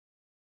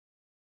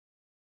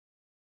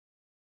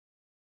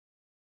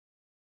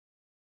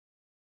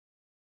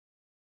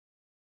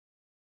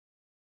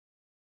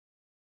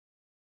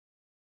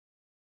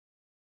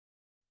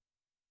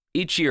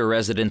Each year,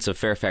 residents of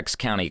Fairfax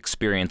County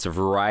experience a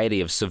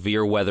variety of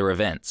severe weather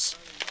events.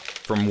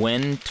 From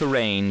wind to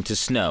rain to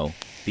snow,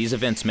 these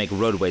events make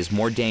roadways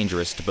more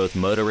dangerous to both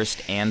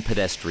motorists and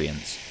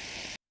pedestrians.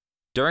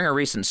 During a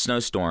recent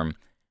snowstorm,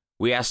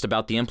 we asked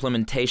about the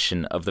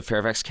implementation of the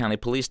Fairfax County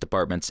Police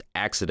Department's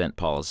accident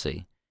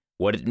policy,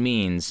 what it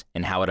means,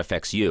 and how it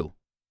affects you.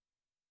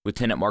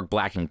 Lieutenant Mark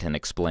Blackington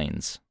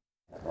explains.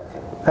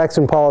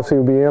 Accident policy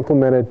will be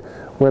implemented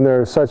when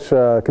there are such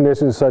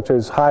conditions such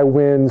as high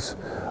winds,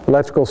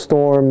 electrical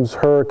storms,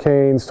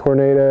 hurricanes,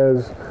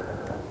 tornadoes.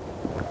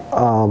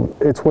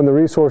 It's when the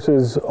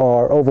resources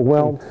are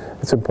overwhelmed.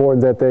 It's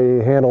important that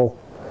they handle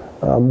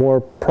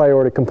more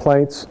priority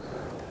complaints.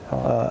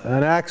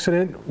 An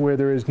accident where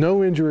there is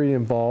no injury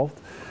involved,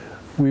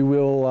 we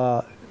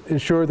will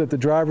ensure that the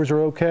drivers are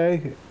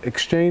okay,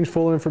 exchange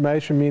full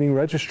information, meaning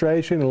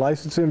registration and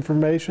license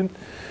information,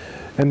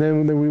 and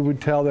then we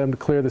would tell them to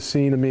clear the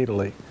scene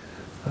immediately.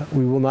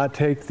 We will not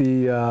take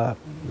the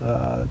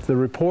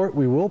report.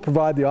 We will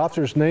provide the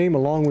officer's name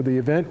along with the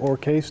event or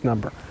case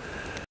number.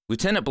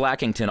 Lieutenant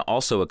Blackington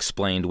also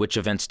explained which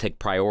events take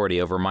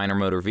priority over minor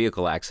motor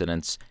vehicle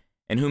accidents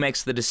and who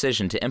makes the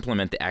decision to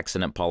implement the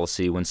accident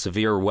policy when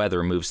severe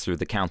weather moves through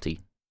the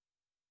county.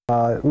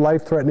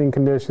 Life-threatening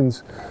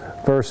conditions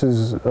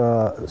versus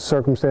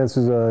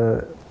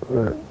circumstances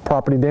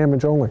property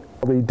damage only.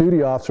 The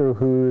duty officer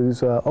who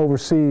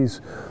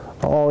oversees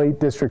all 8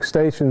 district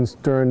stations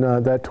during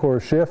that tour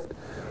shift,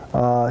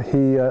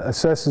 he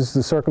assesses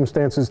the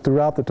circumstances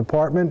throughout the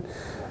department,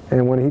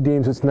 and when he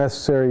deems it's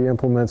necessary, he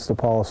implements the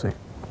policy.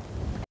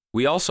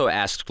 We also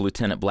asked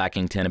Lieutenant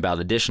Blackington about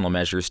additional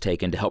measures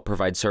taken to help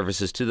provide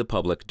services to the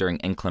public during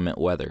inclement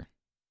weather.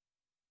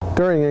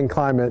 During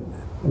inclement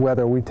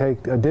weather, we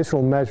take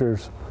additional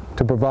measures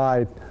to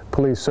provide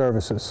police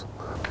services.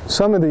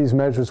 Some of these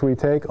measures we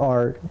take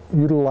are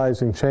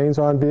utilizing chains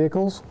on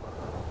vehicles,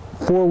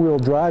 4-wheel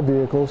drive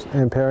vehicles,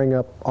 and pairing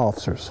up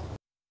officers.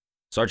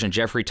 Sergeant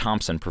Jeffrey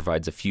Thompson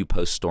provides a few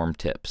post-storm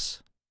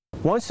tips.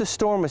 Once the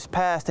storm has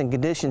passed and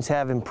conditions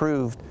have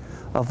improved,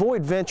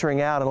 avoid venturing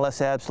out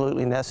unless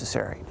absolutely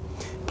necessary.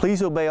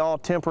 Please obey all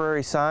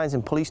temporary signs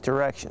and police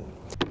direction.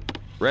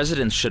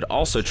 Residents should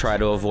also try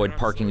to avoid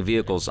parking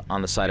vehicles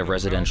on the side of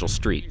residential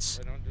streets.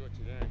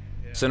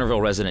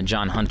 Centerville resident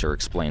John Hunter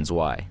explains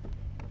why.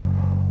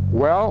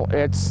 Well,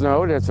 it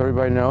snowed, as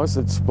everybody knows.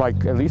 It's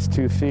like at least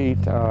 2 feet.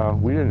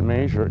 We didn't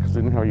measure it because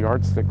we didn't have a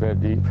yardstick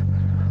that deep.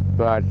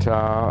 But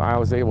I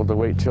was able to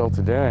wait till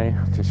today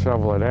to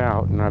shovel it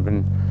out, and I've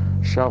been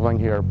shoveling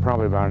here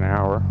probably about an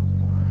hour,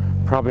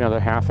 probably another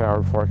half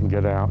hour before I can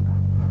get out.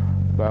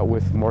 But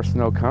with more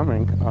snow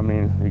coming, I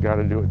mean, you got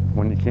to do it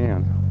when you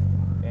can.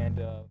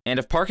 And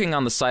if parking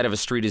on the side of a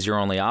street is your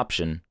only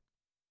option,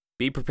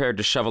 be prepared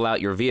to shovel out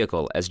your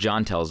vehicle. As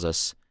John tells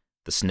us,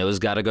 the snow's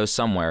got to go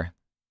somewhere.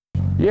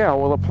 Yeah,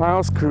 well, the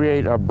plows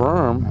create a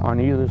berm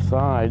on either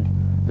side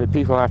that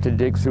people have to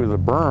dig through the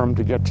berm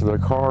to get to their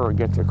car or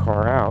get their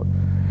car out.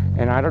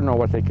 And I don't know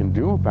what they can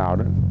do about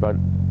it, but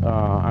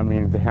I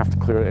mean, they have to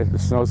clear it. The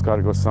snow's got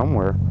to go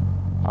somewhere.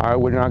 I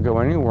would not go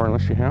anywhere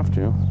unless you have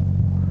to,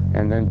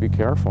 and then be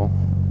careful.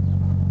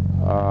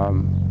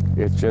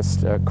 It's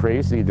just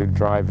crazy to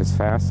drive as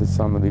fast as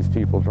some of these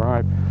people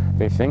drive.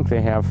 They think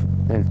they have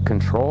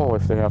control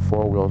if they have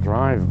 4-wheel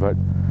drive, but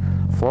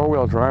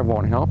 4-wheel drive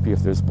won't help you if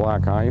there's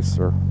black ice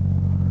or,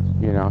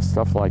 you know,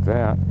 stuff like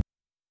that.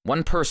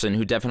 One person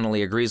who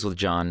definitely agrees with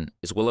John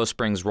is Willow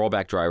Springs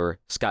rollback driver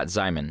Scott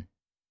Zyman.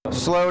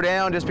 Slow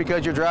down. Just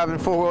because you're driving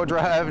 4-wheel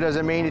drive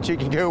doesn't mean that you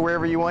can go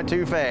wherever you want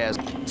too fast.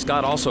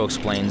 Scott also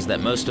explains that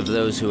most of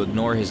those who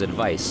ignore his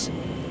advice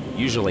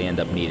usually end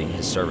up needing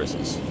his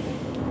services.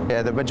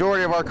 Yeah, the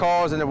majority of our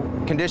calls in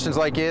the conditions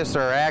like this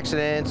are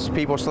accidents,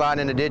 people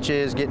sliding into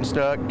ditches, getting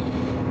stuck.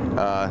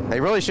 They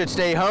really should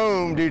stay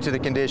home due to the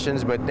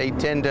conditions, but they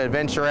tend to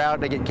venture out,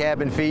 they get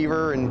cabin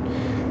fever,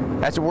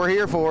 and that's what we're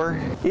here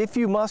for. If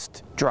you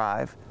must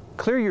drive,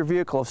 clear your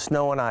vehicle of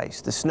snow and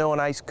ice. The snow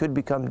and ice could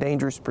become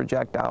dangerous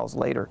projectiles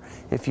later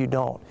if you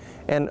don't.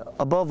 And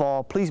above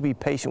all, please be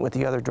patient with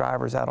the other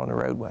drivers out on the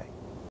roadway.